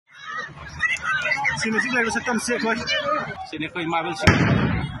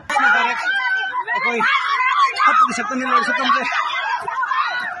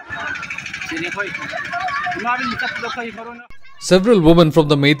Several women from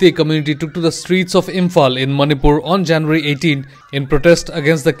the Meitei community took to the streets of Imphal in Manipur on January 18 in protest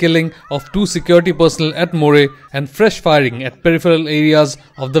against the killing of 2 security personnel at Moreh and fresh firing at peripheral areas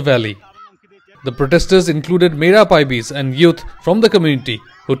of the valley. The protesters included Meira Paibis and youth from the community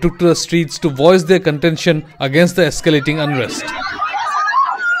who took to the streets to voice their contention against the escalating unrest.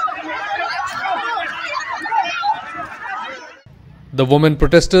 The women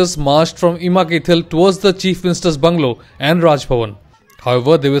protesters marched from Ima Keithel towards the Chief Minister's bungalow and Bhawan.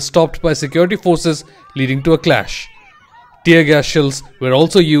 However, they were stopped by security forces, leading to a clash. Tear gas shells were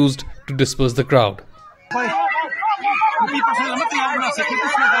also used to disperse the crowd.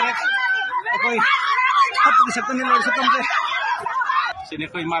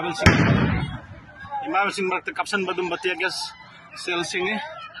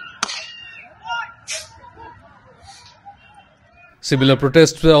 Similar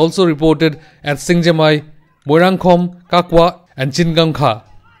protests were also reported at Singjamei, Moirangkhom, Kakwa and Chingamakha.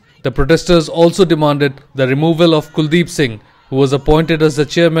 The protesters also demanded the removal of Kuldiep Singh, who was appointed as the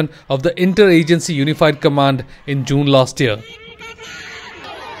chairman of the Inter-Agency Unified Command in June last year.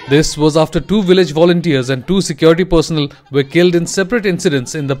 This was after 2 village volunteers and 2 security personnel were killed in separate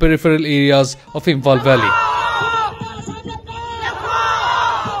incidents in the peripheral areas of Imphal Valley.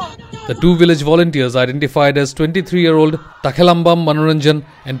 The 2 village volunteers, identified as 23-year-old Takhelambam Manoranjan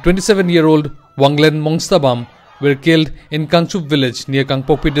and 27-year-old Wanglen Mongstabam, were killed in Kangchup village near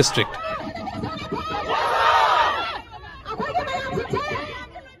Kangpokpi district.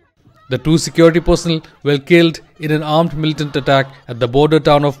 The 2 security personnel were killed in an armed militant attack at the border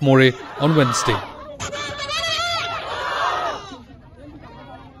town of Moreh on Wednesday.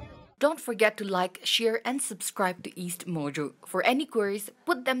 Don't forget to like, share and subscribe to EastMojo. For any queries,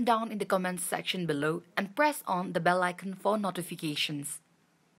 put them down in the comments section below and press on the bell icon for notifications.